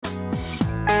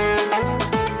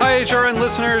HRN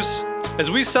listeners.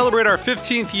 As we celebrate our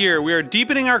 15th year, we are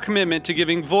deepening our commitment to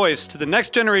giving voice to the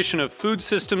next generation of food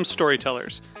systems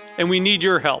storytellers, and we need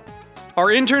your help. Our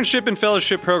internship and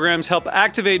fellowship programs help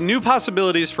activate new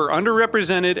possibilities for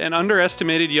underrepresented and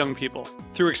underestimated young people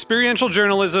through experiential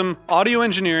journalism, audio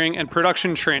engineering, and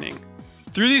production training.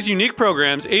 Through these unique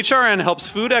programs, HRN helps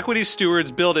food equity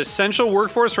stewards build essential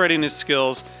workforce readiness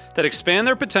skills that expand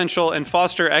their potential and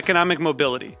foster economic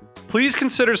mobility. Please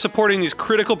consider supporting these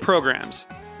critical programs.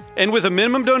 And with a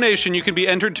minimum donation, you can be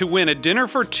entered to win a dinner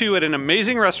for two at an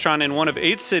amazing restaurant in one of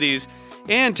 8 cities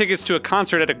and tickets to a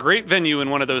concert at a great venue in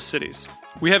one of those cities.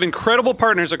 We have incredible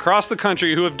partners across the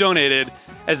country who have donated,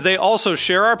 as they also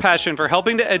share our passion for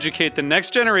helping to educate the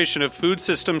next generation of food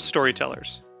systems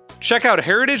storytellers. Check out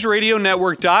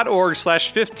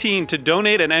heritageradionetwork.org/15 to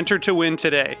donate and enter to win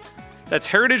today. That's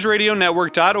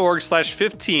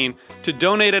heritageradionetwork.org/15 to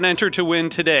donate and enter to win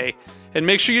today. And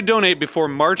make sure you donate before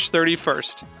March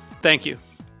 31st. Thank you.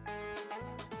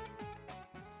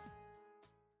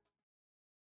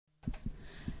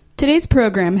 Today's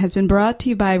program has been brought to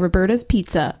you by Roberta's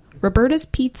Pizza,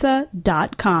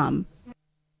 robertaspizza.com.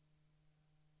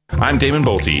 I'm Damon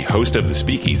Bolte, host of The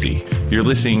Speakeasy. You're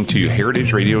listening to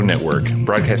Heritage Radio Network,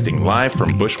 broadcasting live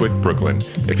from Bushwick, Brooklyn.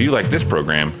 If you like this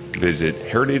program, visit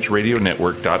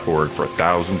heritageradionetwork.org for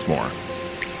thousands more.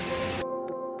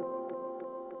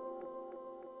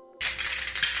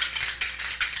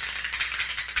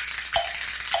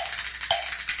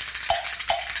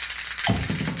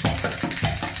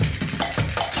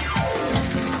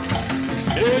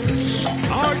 It's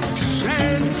Arts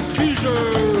and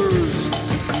Seizures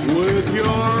with your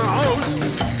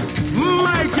hosts,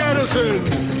 Mike Edison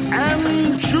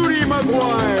and Judy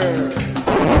Maguire.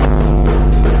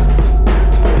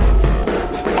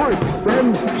 Arts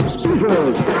and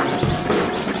Seizures.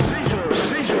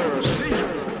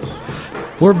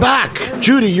 We're back.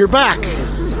 Judy, you're back.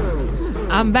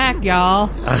 I'm back,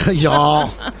 y'all. Y'all,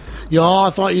 I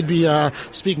thought you'd be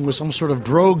speaking with some sort of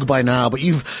brogue by now,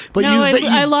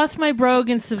 I lost my brogue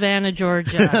in Savannah,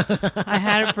 Georgia. I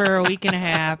had it for a week and a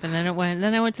half, and then I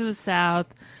went to the South,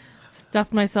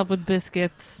 stuffed myself with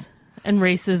biscuits and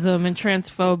racism and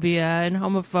transphobia and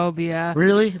homophobia.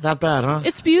 Really? That bad, huh?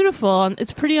 It's beautiful.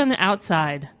 It's pretty on the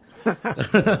outside. You've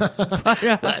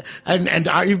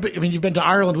been to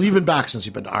Ireland. We've been back since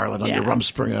you've been to Ireland on your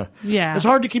Rumspringa. Yeah. It's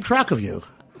hard to keep track of you.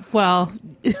 Well,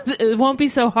 it won't be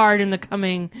so hard in the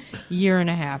coming year and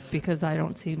a half because I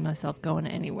don't see myself going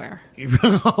anywhere.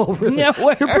 Oh, really?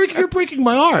 Nowhere. You're breaking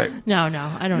my heart. No,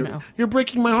 I don't know. You're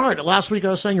breaking my heart. Last week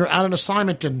I was saying you're out on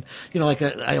assignment, and like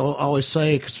I always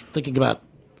say, cause thinking about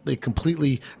the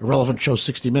completely irrelevant show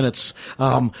 60 Minutes.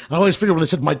 I always figured when they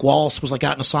said Mike Wallace was out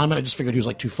on assignment, I just figured he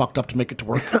was too fucked up to make it to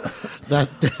work that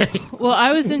day. Well,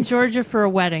 I was in Georgia for a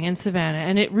wedding in Savannah,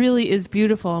 and it really is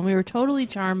beautiful, and we were totally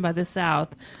charmed by the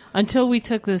South until we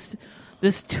took this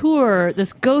tour,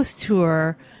 this ghost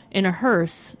tour in a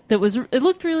hearse it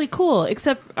looked really cool,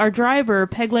 except our driver,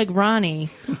 Pegleg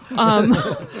Ronnie,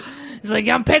 he's like,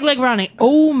 I'm Pegleg Ronnie.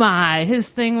 Oh my. His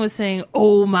thing was saying,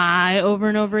 oh my, over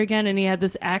and over again. And he had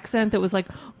this accent that was like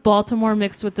Baltimore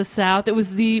mixed with the South. It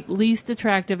was the least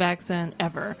attractive accent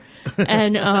ever.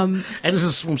 And and this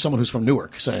is from someone who's from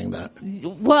Newark saying that.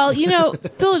 Well,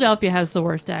 Philadelphia has the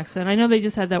worst accent. I know they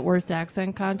just had that worst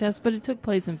accent contest, but it took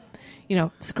place in,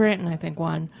 Scranton, I think,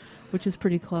 won, which is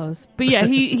pretty close. But yeah,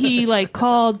 he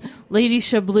called Lady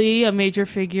Chablis, a major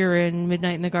figure in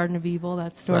Midnight in the Garden of Evil,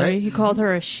 that story. Right. He called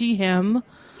her a she-him.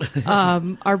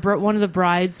 One of the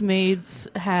bridesmaids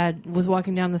was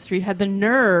walking down the street, had the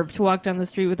nerve to walk down the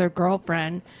street with her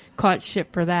girlfriend, caught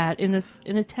shit for that in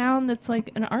a town that's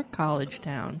like an art college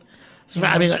town. So,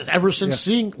 ever since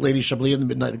seeing Lady Chablis in the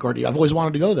Midnight in the Garden, I've always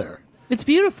wanted to go there. It's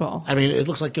beautiful. It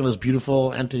looks like this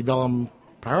beautiful antebellum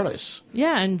paradise.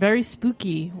 Yeah, and very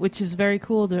spooky, which is very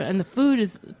cool. And the food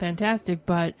is fantastic,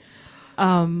 but,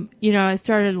 I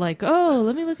started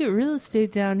let me look at real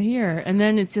estate down here. And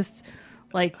then it's just,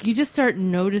 you just start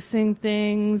noticing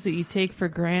things that you take for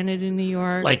granted in New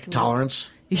York. Like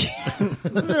tolerance?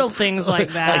 Little things like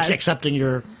that. Like accepting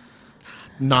your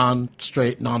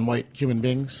non-straight, non-white human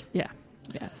beings? Yeah,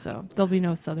 so there'll be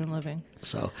no Southern living.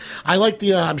 So I like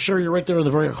I'm sure you're right there in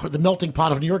the melting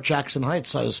pot of New York, Jackson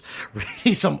Heights. I was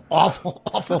reading some awful,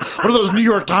 one of those New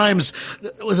York Times,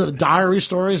 was it the diary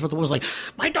stories? But it was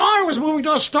my daughter was moving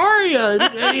to Astoria,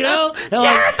 terrifying!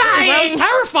 I was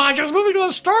terrified. She was moving to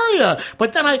Astoria.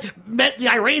 But then I met the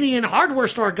Iranian hardware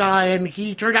store guy, and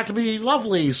he turned out to be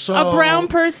lovely. So a brown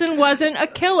person wasn't a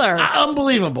killer.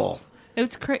 Unbelievable. It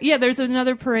was crazy. Yeah, there's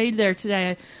another parade there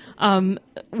today.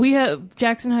 We have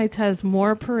Jackson Heights has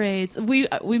more parades. We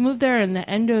moved there in the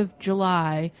end of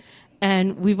July,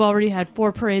 and we've already had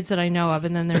 4 parades that I know of,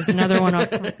 and then there's another one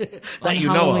up on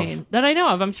Halloween that I know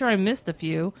of. I'm sure I missed a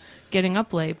few getting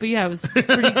up late, but yeah, it was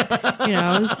pretty. It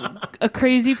was a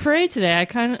crazy parade today.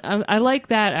 I like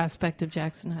that aspect of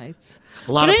Jackson Heights.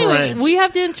 A lot of parades. We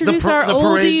have to introduce our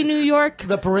oldie New York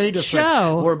the parade district.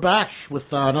 Show. We're back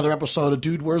with another episode of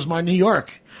Dude, Where's My New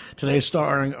York? Today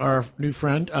starring our new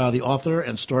friend, the author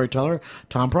and storyteller,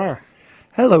 Tom Pryor.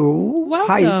 Hello.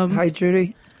 Welcome. Hi,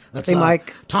 Judy. That's, hey,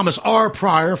 Mike. Thomas R.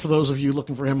 Pryor, for those of you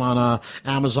looking for him on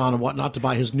Amazon and whatnot to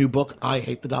buy his new book, I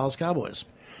Hate the Dallas Cowboys.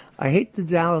 I hate the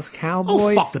Dallas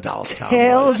Cowboys. Oh, fuck the Dallas Cowboys.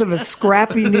 Tales of a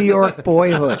scrappy New York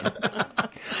boyhood.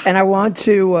 And I want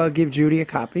to give Judy a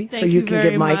copy so you can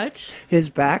give Mike his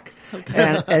back. Okay.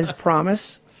 And as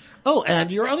promised. Oh,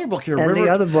 and your other book here,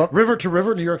 River to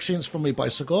River, New York Scenes from a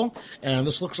Bicycle. And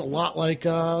this looks a lot like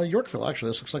Yorkville, actually.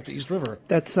 This looks like the East River.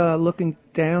 That's looking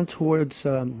down towards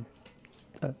the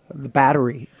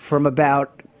Battery from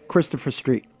about Christopher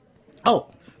Street. Oh,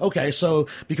 okay. So,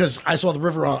 because I saw the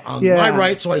river on my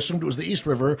right, so I assumed it was the East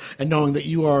River, and knowing that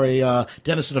you are a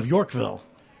denizen of Yorkville.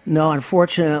 No,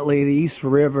 unfortunately, the East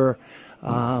River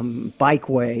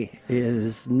bikeway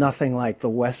is nothing like the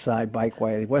West Side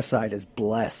bikeway. The West Side is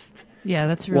blessed. Yeah,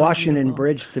 that's really Washington beautiful.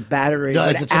 Bridge to Battery No,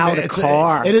 without a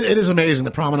car. It is amazing.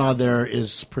 The promenade there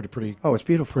is pretty. Oh, it's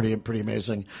beautiful. Pretty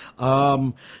amazing.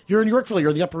 You're in Yorkville.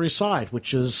 You're the Upper East Side,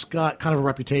 which has got kind of a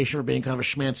reputation for being kind of a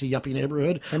schmancy, yuppie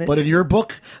neighborhood. But in your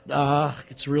book,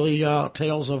 it's really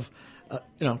tales of,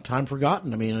 time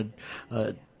forgotten. I mean,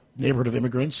 a neighborhood of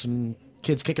immigrants and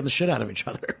kids kicking the shit out of each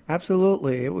other.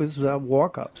 Absolutely. It was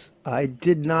walk-ups. I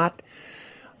did not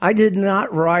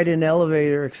ride an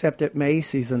elevator except at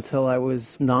Macy's until I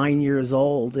was 9 years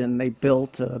old, and they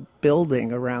built a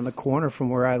building around the corner from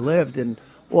where I lived, and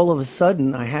all of a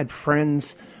sudden I had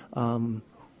friends who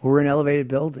were in elevated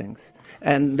buildings,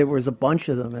 and there was a bunch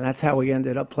of them, and that's how we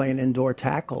ended up playing indoor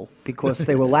tackle, because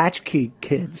they were latchkey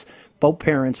kids. Both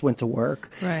parents went to work,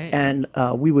 right. And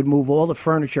we would move all the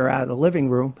furniture out of the living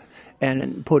room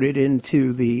and put it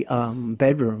into the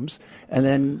bedrooms, and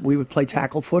then we would play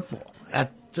tackle football.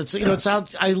 It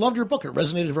sounds. I loved your book. It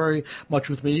resonated very much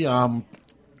with me.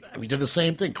 We did the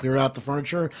same thing, clear out the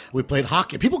furniture. We played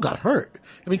hockey. People got hurt.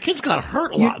 I mean, kids got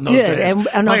hurt a lot in those days.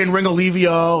 And playing Ring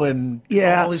Olivio and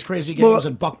all these crazy games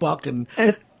and Buck and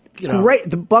great.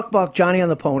 The Buck Johnny on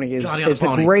the Pony is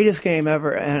the greatest game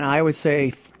ever. And I would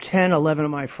say 10, 11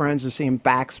 of my friends are seeing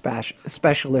back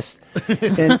specialists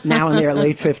now in their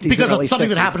late 50s, because early of something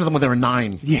 60s. that happened to them when they were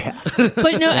 9. Yeah.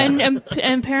 But no,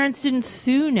 and parents didn't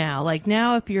sue now. Like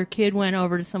now, if your kid went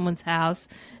over to someone's house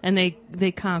and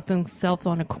they conked themselves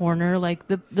on a corner, like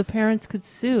the parents could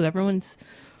sue. Everyone's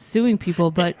suing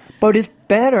people, but it's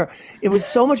better. It was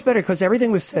so much better because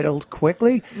everything was settled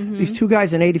quickly. Mm-hmm. These two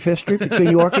guys in 85th Street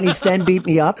between York and East End beat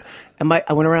me up, and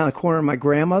I went around the corner, and my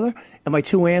grandmother and my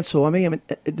 2 aunts saw me.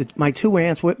 My 2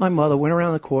 aunts with my mother went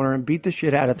around the corner and beat the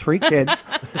shit out of 3 kids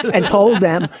and told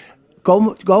them,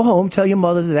 go home, tell your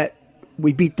mother that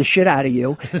we beat the shit out of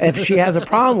you. If she has a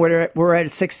problem with her, we're at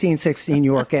 1616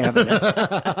 York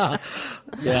Avenue.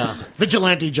 Yeah,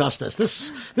 vigilante justice.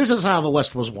 This is how the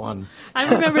West was won.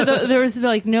 I remember there was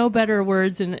like no better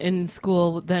words in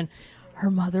school than "her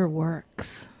mother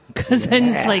works." Because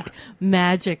then it's like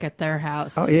magic at their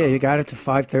house. Oh, yeah, you got it to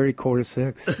 5:30,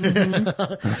 5:45.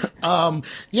 Mm-hmm.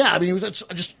 Yeah, I mean,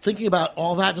 just thinking about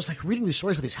all that, just like reading these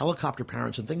stories with these helicopter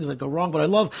parents and things that go wrong. But I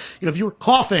love, if you were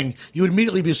coughing, you would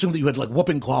immediately be assumed that you had like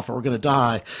whooping cough or were going to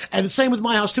die. And the same with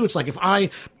my house, too. It's like if I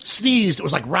sneezed, it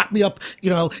was like wrap me up,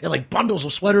 in like bundles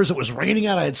of sweaters. It was raining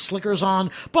out. I had slickers on.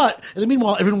 But in the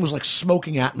meanwhile, everyone was like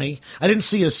smoking at me. I didn't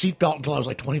see a seatbelt until I was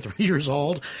like 23 years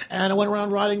old. And I went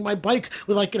around riding my bike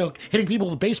with like, hitting people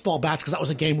with baseball bats because that was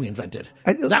a game we invented.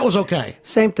 That was okay.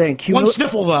 Same thing. One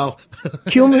sniffle, though.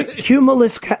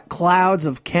 Cumulus clouds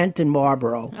of Kent and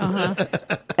Marlboro. Uh-huh.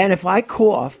 And if I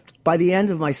coughed, by the end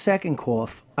of my second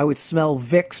cough, I would smell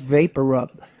Vicks Vapor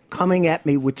Rub coming at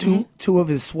me with two of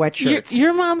his sweatshirts.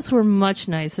 Your moms were much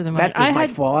nicer than mine. That was my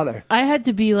father. I had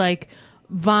to be like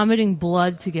vomiting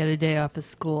blood to get a day off of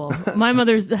school. My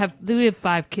we have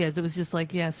 5 kids. It was just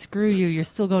like, yeah, screw you. You're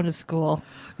still going to school.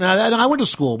 Now, I went to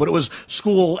school, but it was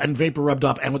school and vapor rubbed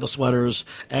up and with the sweaters.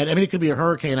 And I mean, it could be a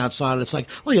hurricane outside. And it's like,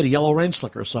 well, you had a yellow rain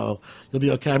slicker, so you'll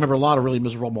be okay. I remember a lot of really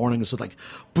miserable mornings with like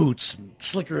boots and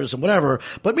slickers and whatever.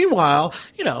 But meanwhile,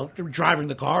 they were driving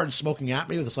the car and smoking at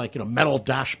me with this like, metal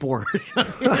dashboard,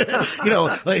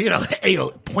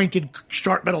 pointed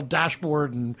sharp metal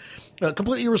dashboard and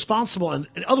completely irresponsible and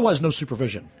otherwise no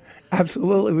supervision.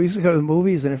 Absolutely. We used to go to the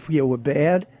movies, and if you were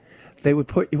bad, they would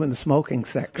put you in the smoking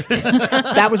section.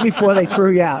 That was before they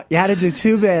threw you out. You had to do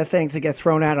two bad things to get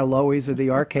thrown out of Loews or the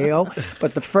RKO.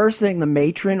 But the first thing, the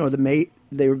matron or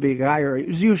there would be a guy, or it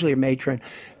was usually a matron,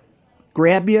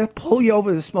 grab you, pull you over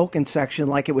to the smoking section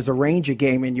like it was a Ranger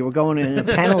game and you were going in a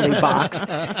penalty box.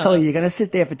 Tell you, you're going to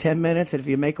sit there for 10 minutes, and if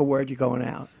you make a word, you're going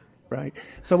out. Right?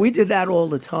 So we did that all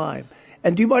the time.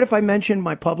 And do you mind if I mention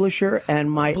my publisher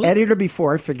and my editor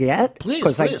before I forget? Please,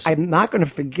 because I'm not going to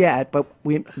forget, but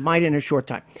we might in a short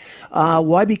time.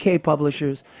 YBK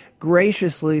Publishers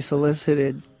graciously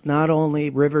solicited not only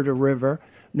River to River,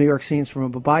 New York Scenes from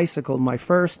a Bicycle, my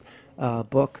first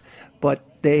book,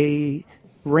 but they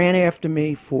ran after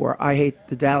me for I Hate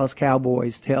the Dallas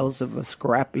Cowboys, Tales of a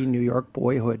Scrappy New York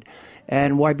Boyhood.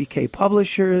 And YBK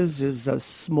Publishers is a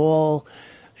small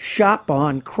shop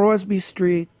on Crosby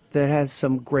Street that has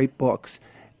some great books.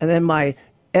 And then my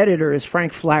editor is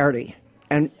Frank Flaherty.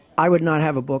 And I would not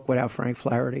have a book without Frank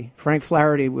Flaherty. Frank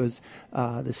Flaherty was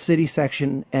the city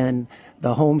section and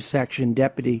the home section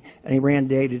deputy, and he ran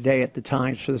day to day at the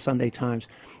Times for the Sunday Times.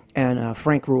 And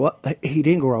Frank grew up. He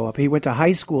didn't grow up. He went to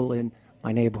high school in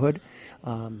my neighborhood.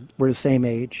 We're the same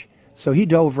age. So he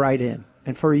dove right in.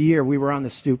 And for a year, we were on the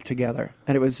stoop together.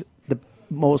 And it was the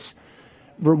most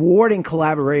rewarding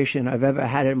collaboration I've ever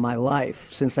had in my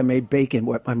life since I made bacon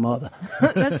with my mother.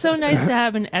 That's so nice to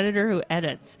have an editor who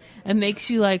edits and makes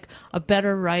you like a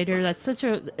better writer.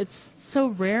 It's so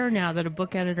rare now that a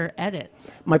book editor edits.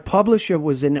 My publisher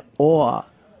was in awe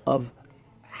of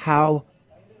how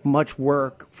much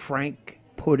work Frank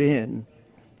put in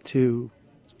to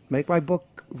make my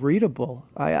book readable.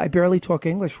 I barely talk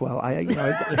English well. I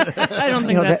don't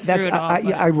think that's true at all.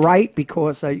 I write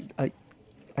because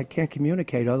I can't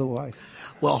communicate otherwise.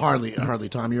 Well, hardly,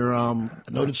 Tom. You're a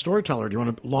noted storyteller. Do you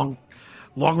want a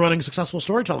long-running, successful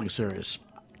storytelling series?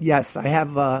 Yes, I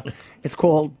have. It's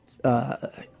called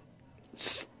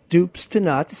Stoops to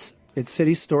Nuts. It's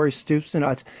City Stories, Stoops to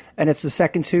Nuts, and it's the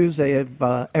second Tuesday of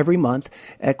every month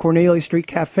at Cornelia Street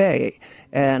Cafe.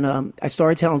 And I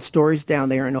started telling stories down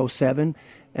there in 2007,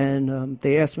 and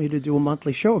they asked me to do a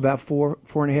monthly show about four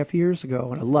and a half years ago,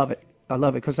 and I love it. I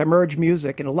love it because I merge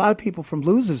music, and a lot of people from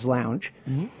Losers Lounge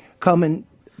come in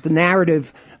the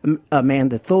narrative.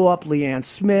 Amanda Thorpe, Leanne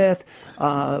Smith,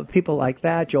 people like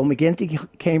that. Joe McGinty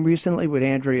came recently with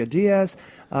Andrea Diaz.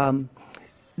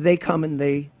 They come and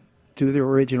they do their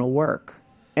original work.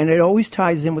 And it always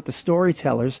ties in with the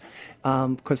storytellers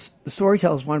because the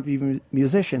storytellers want to be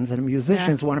musicians and the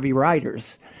musicians want to be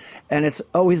writers. And it's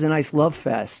always a nice love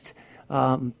fest.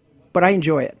 But I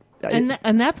enjoy it.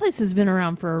 And that place has been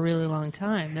around for a really long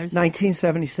time. There's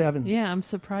 1977. Yeah, I'm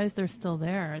surprised they're still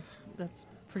there. That's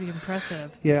pretty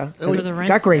impressive. Yeah,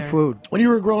 Got great food. When you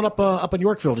were growing up in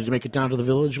Yorkville, did you make it down to the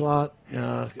Village a lot?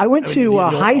 I went to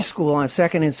high school on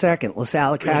 2nd and 2nd,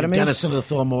 LaSalle Academy. Dennison of the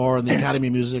Fillmore and the Academy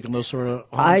of Music and those sort of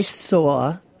homes. I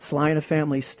saw Sly and the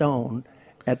Family Stone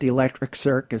at the Electric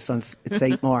Circus at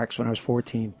St. Mark's when I was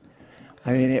 14.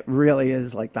 I mean, it really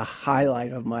is like the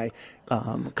highlight of my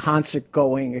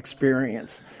concert-going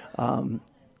experience.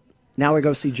 Now I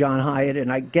go see John Hyatt,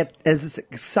 and I get as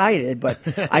excited, but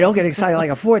I don't get excited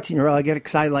like a 14-year-old. I get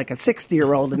excited like a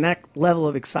 60-year-old, and that level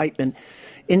of excitement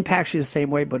impacts you the same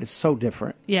way, but it's so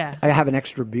different. Yeah. I have an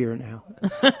extra beer now.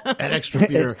 An extra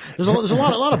beer. There's a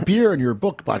lot of beer in your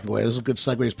book, by the way. This is a good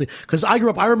segue. Because I grew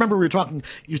up, I remember we were talking,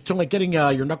 you were talking like getting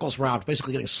your knuckles wrapped,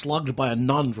 basically getting slugged by a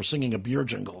nun for singing a beer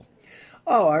jingle.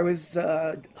 Oh, I was,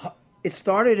 it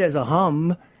started as a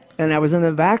hum, and I was in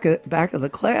the back of the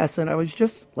class, and I was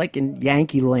just like in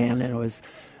Yankee land, and it was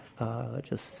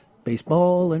just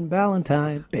baseball and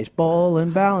Valentine,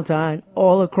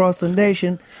 all across the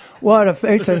nation. What a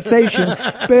sensation,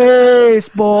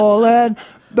 baseball and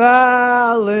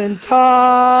Valentine.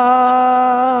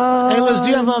 Hey, Liz, do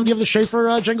you have the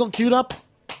Schaefer jingle queued up?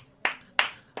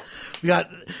 We got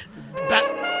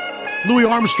Louis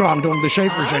Armstrong doing the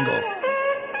Schaefer jingle.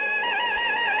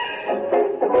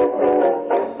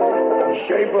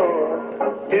 Schaefer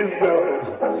is the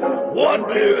one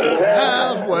beer to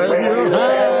have when you're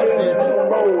happy.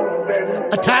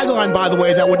 A tagline, by the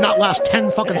way, that would not last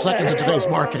 10 fucking seconds in today's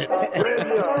market. Great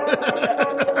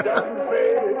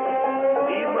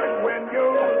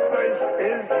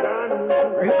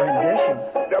rendition.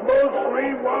 The most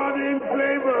rewarding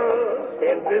flavor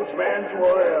in this man's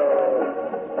world.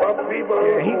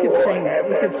 Yeah, he could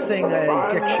sing a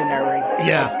dictionary.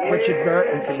 Yeah. Richard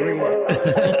Burton could read it.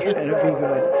 It'd be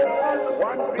good.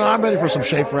 No, I'm ready for some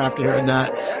Schaefer after hearing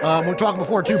that. We were talking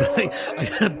before, too,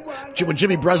 when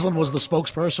Jimmy Breslin was the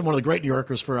spokesperson, one of the great New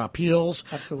Yorkers for Peels.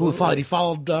 Absolutely. He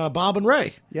followed Bob and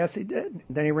Ray. Yes, he did.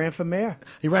 Then he ran for mayor.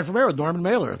 He ran for mayor with Norman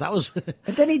Mailer. That was...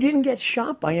 And then he didn't get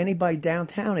shot by anybody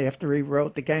downtown after he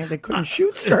wrote The Gang That Couldn't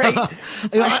Shoot Straight.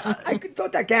 I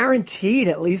thought that guaranteed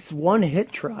at least one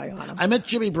hit try on him. I met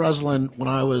Jimmy Breslin when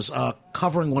I was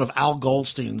covering one of Al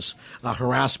Goldstein's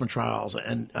harassment trials,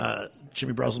 and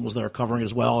Jimmy Breslin was there covering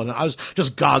as well, and I was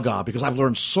just gaga because I've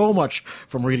learned so much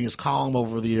from reading his column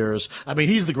over the years. I mean,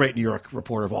 he's the great New York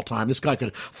reporter of all time. This guy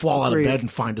could fall out of bed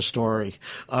and find a story.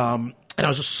 And I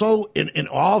was just so in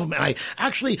awe of him. And I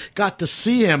actually got to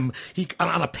see him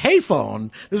on a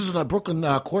payphone. This is in a Brooklyn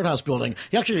courthouse building.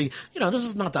 He actually, this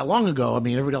is not that long ago. I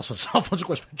mean, everybody else has cell phones, of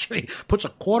course. But Jimmy puts a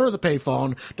quarter of the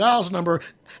payphone, dials a number,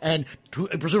 and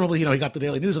presumably, he got the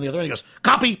Daily News on the other end. He goes,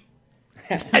 "Copy."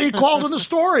 And he called in the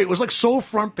story. It was like so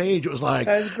front page. It was like,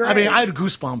 I mean, I had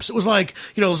goosebumps. It was like,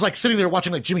 it was like sitting there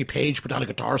watching like Jimmy Page put down a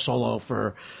guitar solo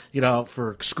for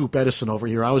Scoop Edison over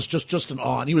here. I was just in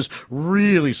awe. And he was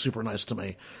really super nice to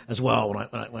me as well when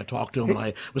I talked to him. And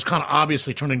I was kind of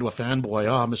obviously turning into a fanboy.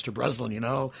 Oh, Mr. Breslin,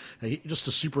 just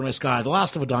a super nice guy. The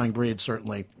last of a dying breed,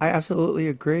 certainly. I absolutely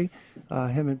agree.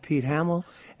 Him and Pete Hamill.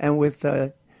 And with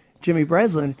Jimmy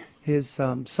Breslin, his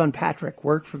son Patrick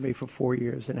worked for me for 4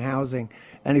 years in housing,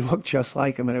 and he looked just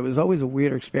like him, and it was always a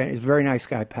weird experience. He's a very nice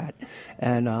guy, Pat.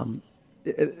 And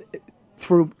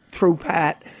through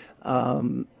Pat,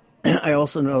 I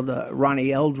also know that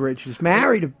Ronnie Eldridge is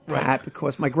married to Pat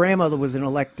because my grandmother was an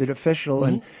elected official,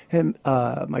 and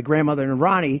my grandmother and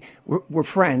Ronnie were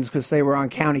friends because they were on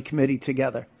county committee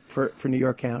together for New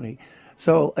York County.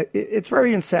 So it's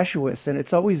very incestuous, and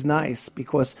it's always nice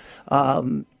because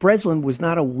Breslin was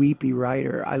not a weepy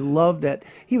writer. I love that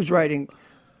he was writing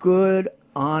good,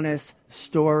 honest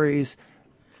stories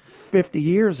 50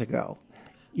 years ago.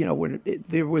 When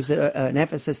there was an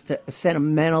emphasis to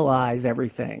sentimentalize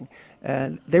everything.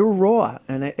 And they were raw,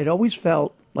 and it always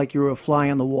felt like you were a fly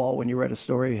on the wall when you read a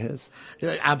story of his.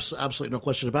 Yeah, absolutely, no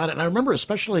question about it. And I remember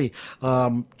especially,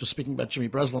 just speaking about Jimmy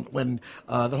Breslin, when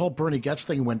the whole Bernie Getz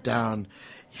thing went down,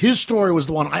 his story was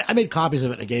the one, I made copies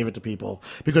of it and I gave it to people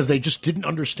because they just didn't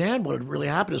understand what had really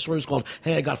happened. His story was called,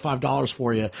 "Hey, I got $5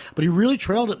 for you." But he really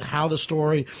trailed it in how the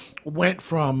story went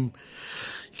from...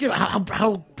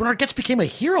 how Bernard Getz became a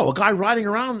hero, a guy riding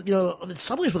around, in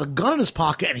subways with a gun in his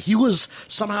pocket, and he was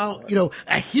somehow,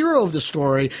 a hero of the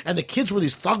story, and the kids were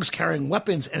these thugs carrying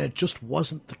weapons, and it just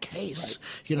wasn't the case.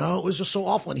 Right. It was just so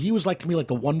awful, and he was to me like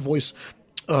the one voice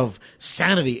of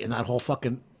sanity in that whole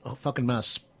fucking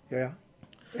mess. Yeah.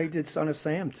 He did Son of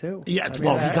Sam, too. Yeah, he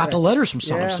got the letters from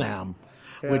Son of Sam,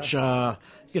 which...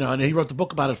 and he wrote the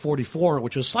book about it, 44,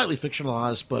 which is slightly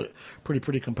fictionalized, but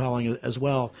pretty compelling as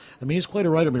well. I mean, he's quite a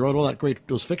writer. He wrote all that great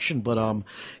fiction, but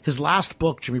his last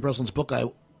book, Jimmy Breslin's book, I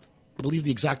believe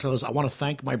the exact title is "I Want to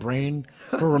Thank My Brain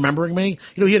for Remembering Me."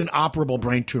 He had an operable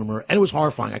brain tumor, and it was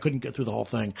horrifying. I couldn't get through the whole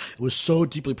thing. It was so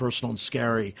deeply personal and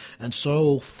scary, and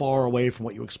so far away from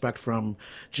what you expect from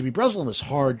Jimmy Breslin, this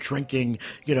hard drinking,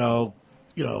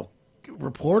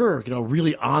 reporter,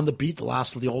 really on the beat, the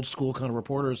last of the old school kind of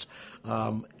reporters.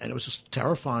 And it was just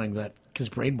terrifying that his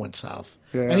brain went south.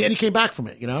 Yeah. And he came back from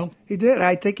it, He did.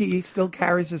 I think he still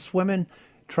carries his swimming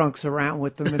trunks around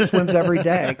with him and swims every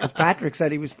day because Patrick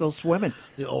said he was still swimming.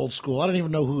 The old school. I don't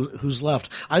even know who's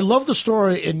left. I love the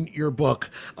story in your book.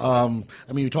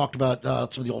 You talked about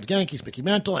some of the old Yankees, Mickey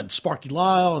Mantle and Sparky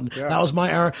Lyle, and that was my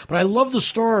era. But I love the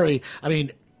story. I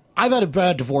mean, I've had a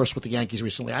bad divorce with the Yankees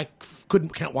recently. I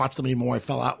can't watch them anymore. I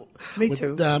fell out with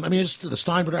too. them. I mean, it's the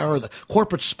Steinberg era, the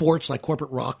corporate sports, like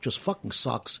corporate rock, just fucking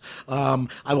sucks.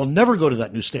 I will never go to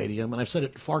that new stadium, and I've said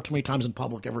it far too many times in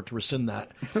public ever to rescind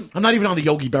that. I'm not even on the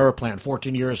Yogi Berra plan,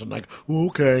 14 years. I'm like,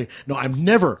 okay. No, I'm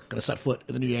never going to set foot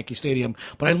in the new Yankee Stadium.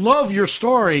 But I love your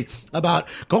story about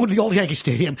going to the old Yankee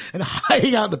Stadium and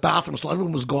hiding out in the bathrooms till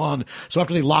everyone was gone. So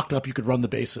after they locked up, you could run the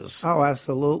bases. Oh,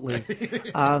 absolutely.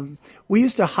 We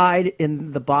used to hide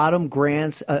in the bottom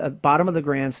of the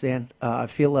grandstand,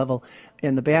 field level,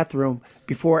 in the bathroom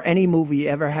before any movie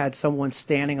ever had someone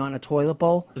standing on a toilet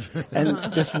bowl. And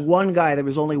this one guy, there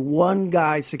was only one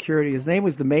guy security. His name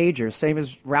was the Major, same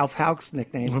as Ralph Houck's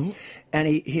nickname. Mm-hmm. And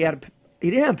he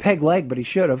didn't have a peg leg, but he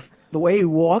should have. The way he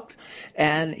walked,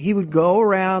 and he would go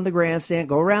around the grandstand,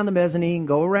 go around the mezzanine,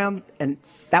 go around, and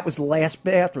that was the last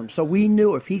bathroom. So we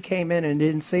knew if he came in and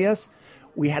didn't see us,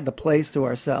 we had the place to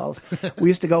ourselves. We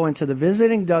used to go into the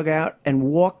visiting dugout and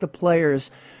walk the players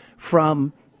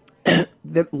from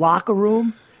the locker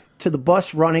room to the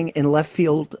bus running in left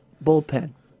field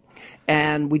bullpen.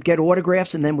 And we'd get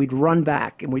autographs, and then we'd run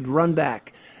back, and we'd run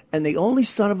back. And the only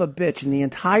son of a bitch in the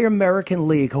entire American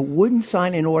League who wouldn't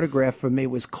sign an autograph for me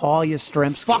was Carl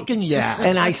Yastrzemski. Fucking yes.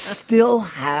 And I still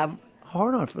have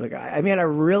hard on for the guy. I mean, I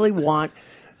really want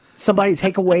somebody to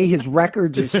take away his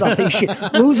records or something.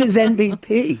 Lose his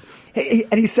MVP.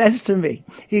 And he says to me,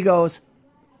 he goes,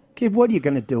 kid, what are you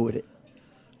going to do with it?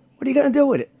 What are you going to do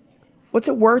with it? What's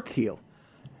it worth to you?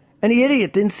 And the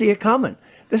idiot didn't see it coming.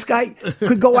 This guy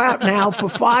could go out now for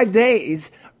 5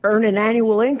 days, earn an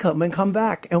annual income, and come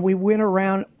back. And we went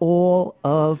around all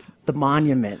of the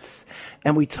monuments.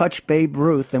 And we touched Babe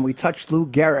Ruth, and we touched Lou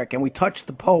Gehrig, and we touched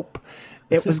the Pope.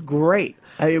 It was great.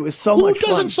 I mean, it was so much fun.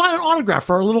 Who doesn't sign an autograph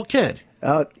for a little kid?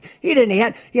 He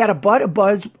didn't. He had a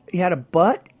Budweiser,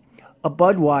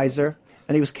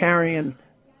 and he was carrying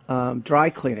dry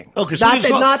cleaning. Okay, so he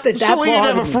didn't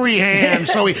have a free hand,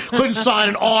 so he couldn't sign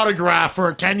an autograph for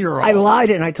a 10-year-old. I lied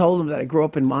and I told him that I grew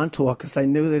up in Montauk because I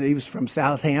knew that he was from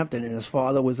Southampton and his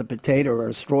father was a potato or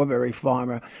a strawberry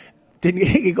farmer.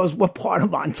 He goes, what part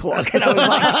of Montauk? And I was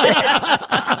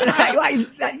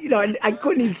like, I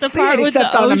couldn't even see it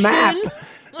except on a map.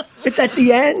 It's at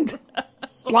the end.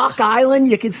 Block Island,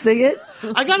 you can see it.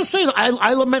 I got to say,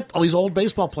 I lament all these old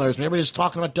baseball players. Everybody's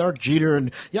talking about Derek Jeter,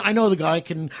 and yeah, I know the guy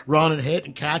can run and hit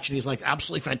and catch, and he's like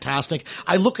absolutely fantastic.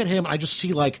 I look at him, and I just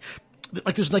see like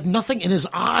there's like nothing in his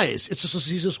eyes. It's just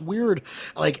he's this weird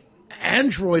like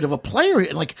android of a player,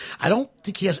 and like I don't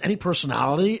think he has any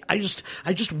personality. I just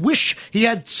wish he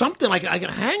had something like I could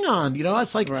hang on. You know,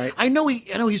 it's like right. I know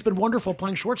he's been wonderful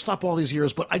playing shortstop all these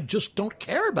years, but I just don't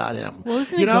care about him. Well,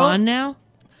 isn't he gone now?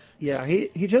 Yeah,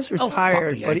 he just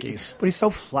retired, but he's so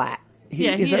flat. He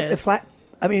is. Flat.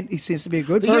 I mean, he seems to be a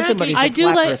good person, but he's a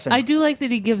flat person. I do like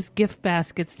that he gives gift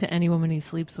baskets to any woman he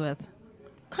sleeps with.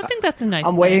 I think that's a nice.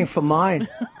 I'm waiting for mine.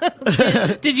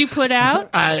 Did you put out?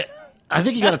 I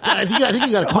think you got to. I think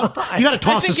you got to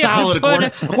toss a salad.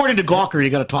 According to Gawker,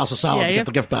 you got to toss a salad to get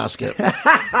the gift basket.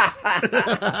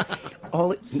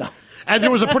 No. And there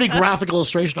was a pretty graphic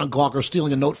illustration on Gawker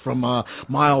stealing a note from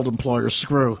my old employer,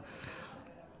 Screw,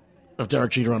 of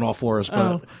Derek Jeter on all fours.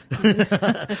 But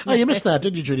oh, you missed that,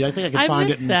 didn't you, Judy? I think I can find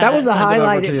it. That was a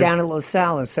highlight down at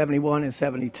LaSalle in 71 and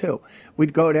 72.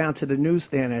 We'd go down to the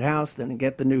newsstand at Houston and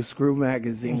get the new Screw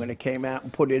magazine when it came out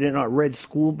and put it in our red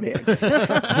school bags.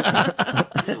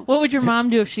 What would your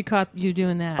mom do if she caught you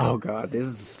doing that? Oh, God, this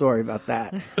is a story about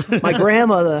that. My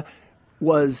grandmother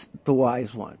was the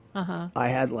wise one. Uh-huh. I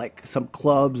had like some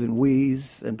clubs and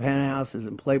Wies and penthouses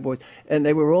and Playboys, and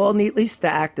they were all neatly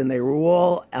stacked, and they were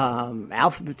all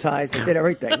alphabetized. I did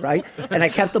everything right, and I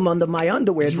kept them under my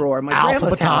underwear drawer in my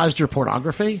grandma's house. Alphabetized your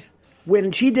pornography?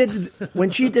 When she did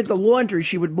the laundry,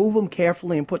 she would move them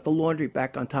carefully and put the laundry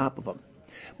back on top of them.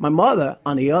 My mother,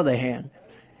 on the other hand,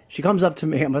 she comes up to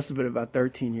me. I must have been about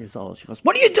 13 years old. She goes,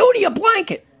 "What are you doing to your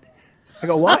blanket?" I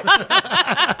go, "What?"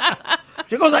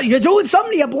 She goes, "You're doing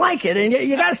something to your blanket, and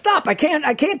you got to stop. I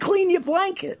can't clean your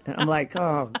blanket." And I'm like,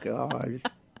 "Oh God."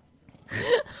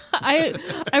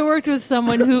 I worked with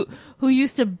someone who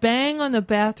used to bang on the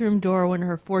bathroom door when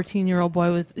her 14-year-old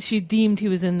boy she deemed he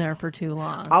was in there for too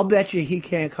long. I'll bet you he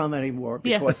can't come anymore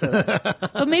because of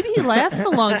But maybe he lasts a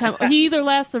long time. He either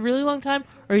lasts a really long time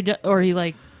or he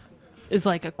like is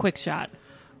like a quick shot.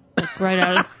 Like right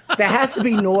out of There has to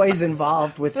be noise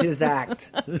involved with his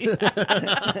act.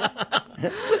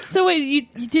 So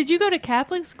wait, did you go to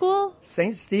Catholic school?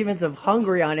 St. Stephen's of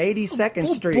Hungary on 82nd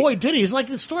Street. Boy, did he! It's like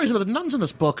the stories about the nuns in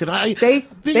this book, and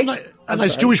being a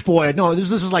nice Jewish boy. No,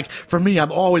 this is like for me.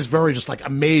 I'm always very just like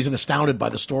amazed and astounded by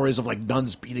the stories of like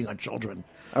nuns beating on children.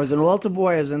 I was an altar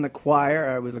boy. I was in the choir.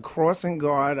 I was a crossing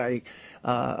guard.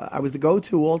 I was the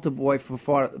go-to altar boy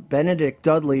for Benedict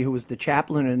Dudley, who was the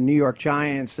chaplain of the New York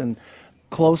Giants and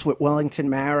close with Wellington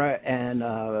Mara and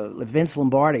Vince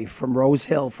Lombardi from Rose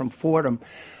Hill, from Fordham.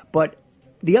 But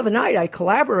the other night, I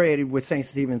collaborated with St.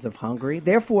 Stephen's of Hungary.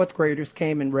 Their fourth graders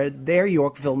came and read their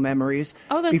Yorkville memories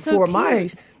before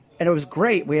mine. And it was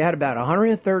great. We had about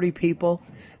 130 people.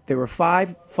 There were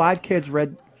five kids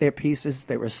read their pieces.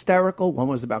 They were hysterical. One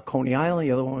was about Coney Island.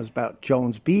 The other one was about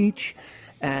Jones Beach.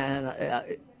 And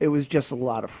it was just a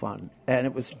lot of fun. And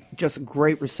it was just a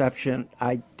great reception.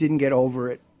 I didn't get over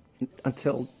it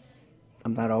until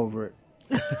I'm not over it.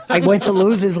 I went to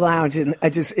Losers Lounge, and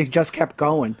it just kept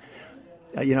going,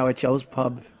 at Joe's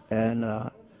Pub. And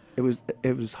it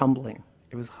was humbling.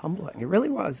 It was humbling. It really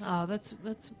was. Oh,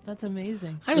 that's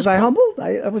amazing. Was I humbled?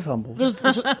 I was humbled.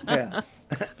 There's yeah.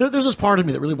 There's this part of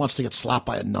me that really wants to get slapped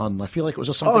by a nun. I feel like it was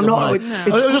just something. It's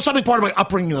it was just something part of my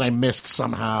upbringing that I missed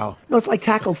somehow. No, it's like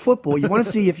tackle football. You want to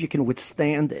see if you can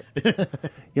withstand it.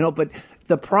 But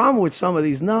the problem with some of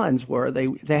these nuns were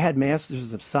they had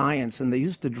masters of science, and they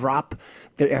used to drop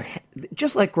their,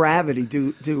 just like gravity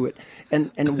do it,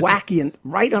 and whack you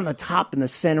right on the top in the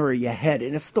center of your head.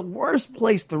 And it's the worst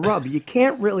place to rub. You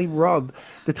can't really rub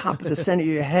the top of the center of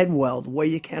your head well the way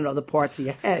you can other parts of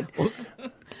your head.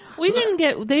 We didn't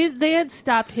get. They had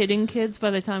stopped hitting kids by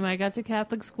the time I got to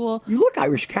Catholic school. You look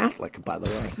Irish Catholic, by the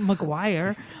way.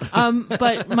 McGuire.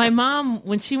 But my mom,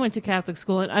 when she went to Catholic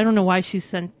school, and I don't know why she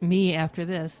sent me after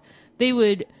this, they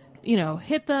would,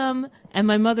 hit them. And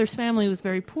my mother's family was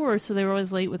very poor, so they were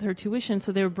always late with her tuition.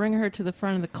 So they would bring her to the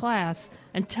front of the class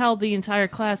and tell the entire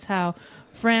class how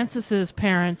Frances's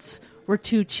parents were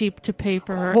too cheap to pay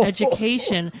for her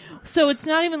education. So it's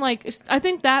not even like, I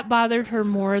think that bothered her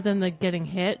more than the getting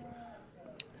hit.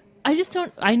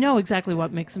 I know exactly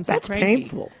what makes him so That's cranky.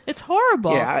 painful. It's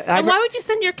horrible. Yeah, and why would you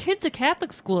send your kid to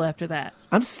Catholic school after that?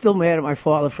 I'm still mad at my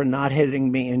father for not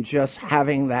hitting me and just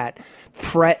having that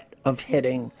threat of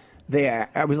hitting there.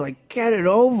 I was like, get it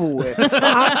over with.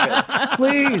 Stop it.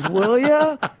 Please, will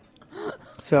ya?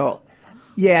 So,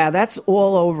 yeah, that's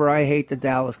all over. I hate the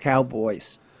Dallas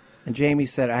Cowboys. And Jamie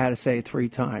said I had to say it 3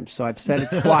 times, so I've said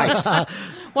it twice.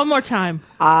 One more time.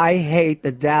 I hate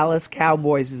the Dallas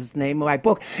Cowboys is the name of my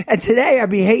book. And today I'd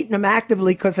be hating them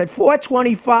actively because at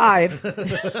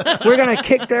 4:25, we're going to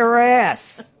kick their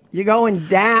ass. You're going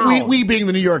down. We being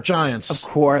the New York Giants. Of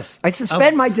course. I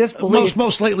suspend my disbelief.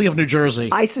 Most lately of New Jersey.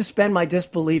 I suspend my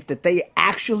disbelief that they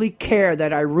actually care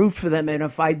that I root for them. And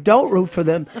if I don't root for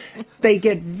them, they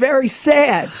get very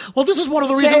sad. Well, this is one of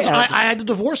the reasons I had to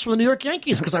divorce from the New York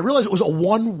Yankees, because I realized it was a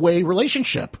one-way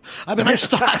relationship.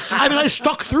 I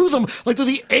stuck through them. Like through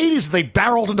the 80s, they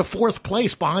barreled into 4th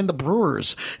place behind the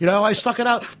Brewers. I stuck it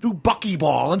out through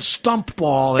Buckyball and Stump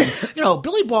Ball. And,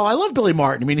 Billy Ball, I love Billy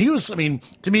Martin.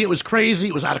 To me, it was crazy.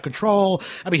 It was out of control.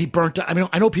 He burnt.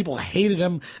 I know people hated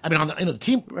him. The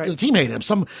team hated him.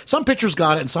 Some pitchers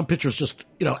got it, and some pitchers just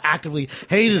actively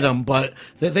hated him. But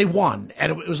they won,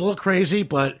 and it was a little crazy.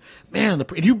 But man,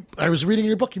 I was reading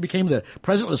your book. You became the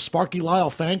president of the Sparky Lyle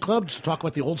fan club to talk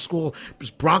about the old school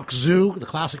Bronx Zoo, the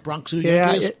classic Bronx Zoo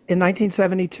Yankees. In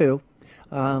 1972,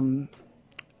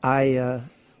 I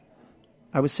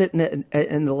was sitting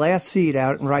in the last seat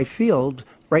out in right field,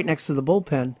 right next to the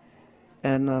bullpen.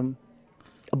 And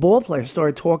a ball player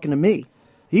started talking to me.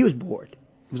 He was bored.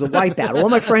 It was a wipeout. All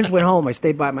my friends went home. I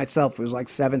stayed by myself. It was like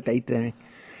 7th, 8th inning.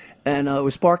 And it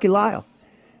was Sparky Lyle.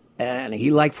 And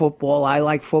he liked football. I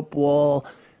liked football.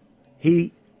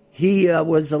 He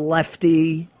was a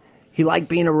lefty. He liked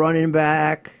being a running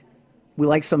back. We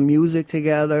liked some music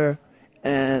together.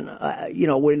 And,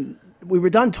 when we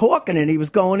were done talking and he was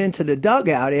going into the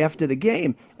dugout after the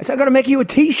game, I said, I'm going to make you a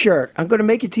T-shirt. I'm going to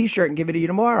make you a T-shirt and give it to you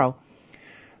tomorrow.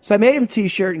 So I made him a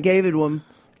T-shirt and gave it to him.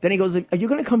 Then he goes, are you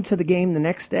going to come to the game the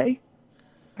next day?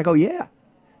 I go, yeah.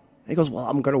 And he goes, well,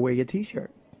 I'm going to wear your T-shirt.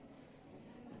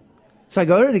 So I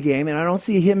go to the game, and I don't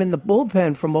see him in the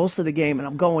bullpen for most of the game, and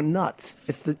I'm going nuts.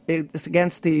 It's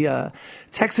against the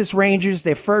Texas Rangers,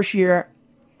 their first year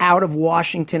out of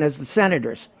Washington as the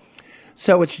Senators.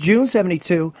 So it's June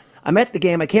 72. I'm at the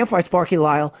game. I can't find Sparky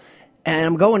Lyle. And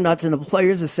I'm going nuts, and the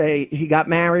players say he got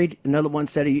married. Another one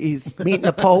said he's meeting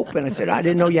the Pope. And I said, I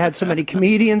didn't know you had so many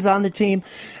comedians on the team.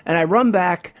 And I run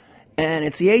back, and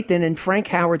it's the 8th inning. Frank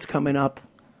Howard's coming up,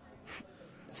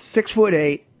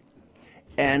 6'8",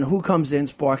 and who comes in?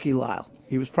 Sparky Lyle.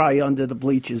 He was probably under the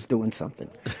bleachers doing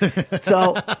something.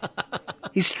 So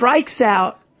he strikes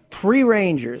out 3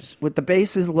 Rangers with the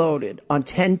bases loaded on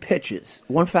 10 pitches,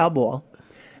 1 foul ball.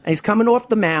 And he's coming off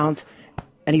the mound,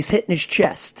 and he's hitting his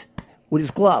chest with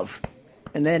his glove.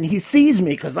 And then he sees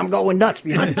me because I'm going nuts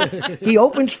behind him. He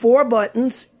opens 4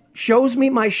 buttons, shows me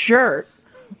my shirt,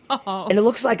 and it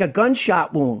looks like a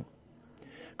gunshot wound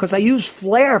because I use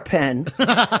flare pen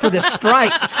for the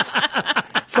stripes.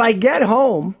 So I get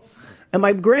home, and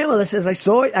my grandmother says, I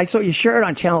saw your shirt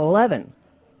on Channel 11.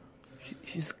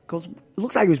 She goes, it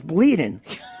looks like he was bleeding.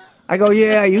 I go,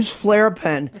 yeah, I use flare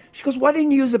pen. She goes, why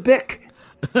didn't you use a Bic?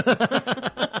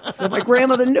 So my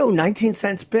grandmother knew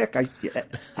 19-cent Bic.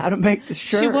 How to make the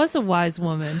shirt. She was a wise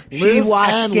woman. She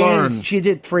watched and games. learn. She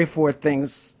did 3 or 4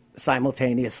 things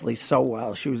simultaneously so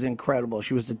well. She was incredible.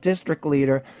 She was the district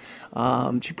leader.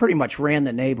 She pretty much ran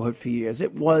the neighborhood for years.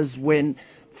 It was when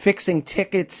fixing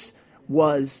tickets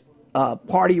was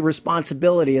party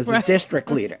responsibility as a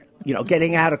district leader.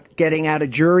 Getting out of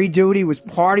jury duty was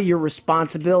part of your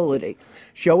responsibility.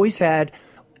 She always had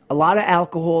a lot of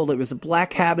alcohol. There was a black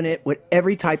cabinet with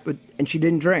every type of, and she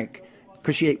didn't drink.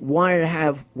 because she wanted to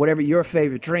have whatever your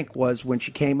favorite drink was when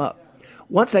she came up.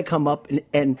 Once I come up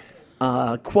and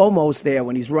Cuomo's there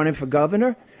when he's running for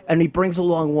governor, and he brings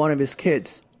along one of his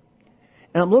kids.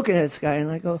 And I'm looking at this guy,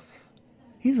 and I go,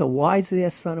 he's a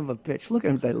wise-ass son of a bitch. Look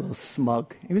at him, that little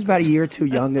smug. He was about a year or two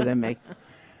younger than me.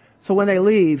 So when they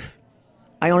leave,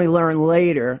 I only learn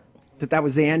later that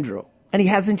was Andrew. And he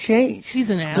hasn't changed. He's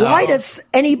an asshole. Why does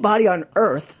anybody on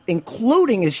earth,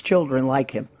 including his children,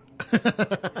 like him?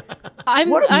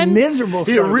 What a miserable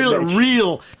son He's a of a bitch.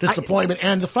 real disappointment.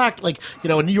 And the fact, like, you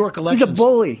know, in New York elections. He's a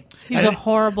bully. He's a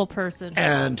horrible person.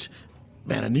 And,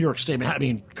 man, in New York State, I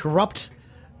mean, corrupt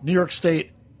New York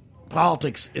State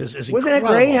politics is Wasn't incredible.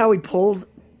 it great how he pulled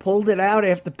it out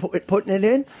after putting it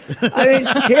in? I mean,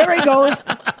 here he goes.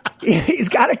 He's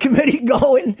got a committee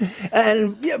going,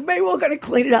 and maybe we're going to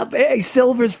clean it up. Hey,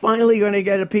 Silver's finally going to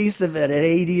get a piece of it at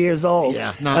 80 years old.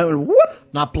 Yeah,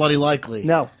 not bloody likely.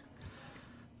 No.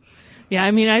 Yeah,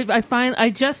 I mean, I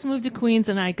just moved to Queens,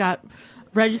 and I got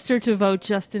registered to vote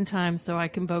just in time so I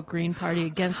can vote Green Party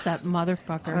against that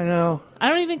motherfucker. I know. I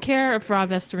don't even care if Rob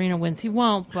Estorino wins. He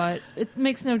won't, but it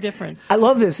makes no difference. I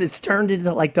love this. It's turned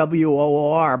into like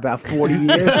WOOR about 40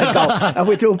 years ago, and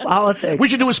we're doing politics. We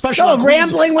should do a special. No,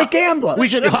 rambling with Gambler. We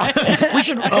should do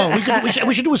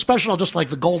a special just like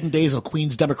the golden days of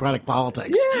Queens Democratic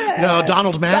politics. Yeah.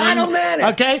 Donald Manning. Donald Manning.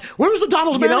 Okay, where was the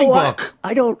Donald You know Manning what? book?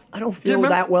 I don't feel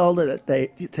that well today.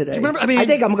 Remember, I mean, I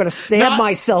think I'm going to stab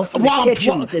myself in the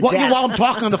kitchen to death. While I'm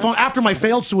talking on the phone, after my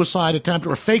failed suicide attempt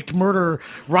or faked murder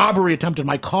robbery attempt in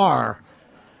my car.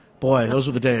 Boy, those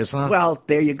were the days, huh? Well,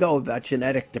 there you go about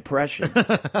genetic depression.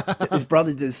 His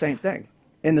brother did the same thing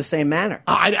in the same manner.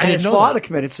 I and didn't his know father that.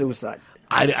 committed suicide.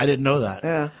 I didn't know that.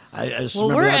 Yeah. I just Well,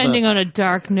 remember we're that ending on a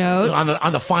dark note.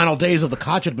 on the final days of the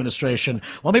Koch administration.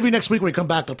 Well, maybe next week when we come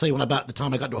back, I'll tell you about the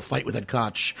time I got into a fight with Ed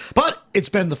Koch. But it's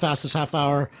been the fastest half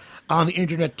hour on the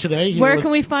internet today. Where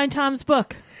can we find Tom's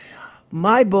book?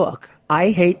 My book, I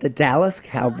Hate the Dallas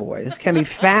Cowboys, can be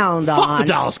found Fuck the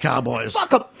Dallas Cowboys.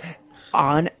 Fuck 'em.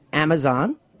 On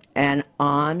Amazon and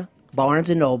on Barnes &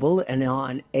 Noble and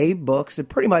on A-Books and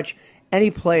pretty much any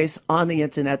place on the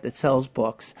internet that sells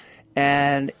books.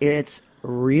 And it's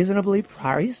reasonably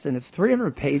priced, and it's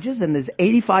 300 pages, and there's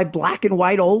 85 black and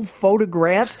white old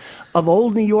photographs of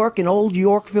old New York and old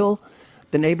Yorkville,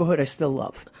 the neighborhood I still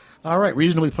love. All right,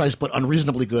 reasonably priced, but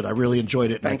unreasonably good. I really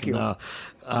enjoyed it. Thank you.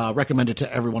 Recommend it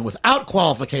to everyone without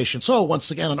qualification. So once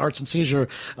again on Arts and Seizure,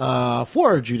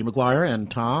 for Judy McGuire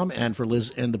and Tom, and for Liz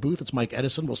in the booth, it's Mike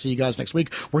Edison. We'll see you guys next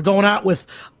week. We're going out with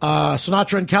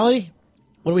Sinatra and Kelly.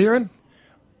 What are we hearing?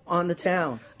 On the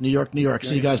Town. New York, New York.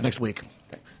 See you guys next week.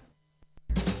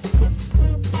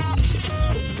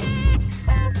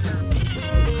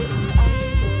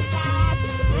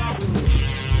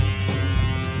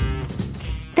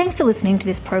 Thanks for listening to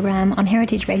this program on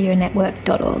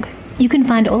heritageradionetwork.org. You can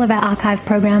find all of our archive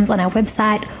programs on our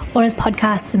website or as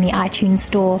podcasts in the iTunes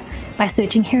store by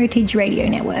searching Heritage Radio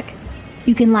Network.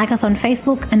 You can like us on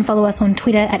Facebook and follow us on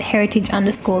Twitter at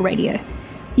heritage_radio.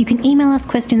 You can email us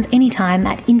questions anytime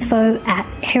at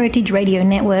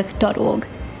info@heritageradionetwork.org.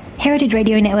 Heritage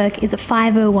Radio Network is a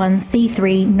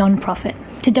 501c3 non-profit.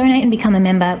 To donate and become a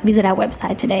member, visit our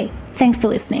website today. Thanks for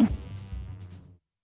listening.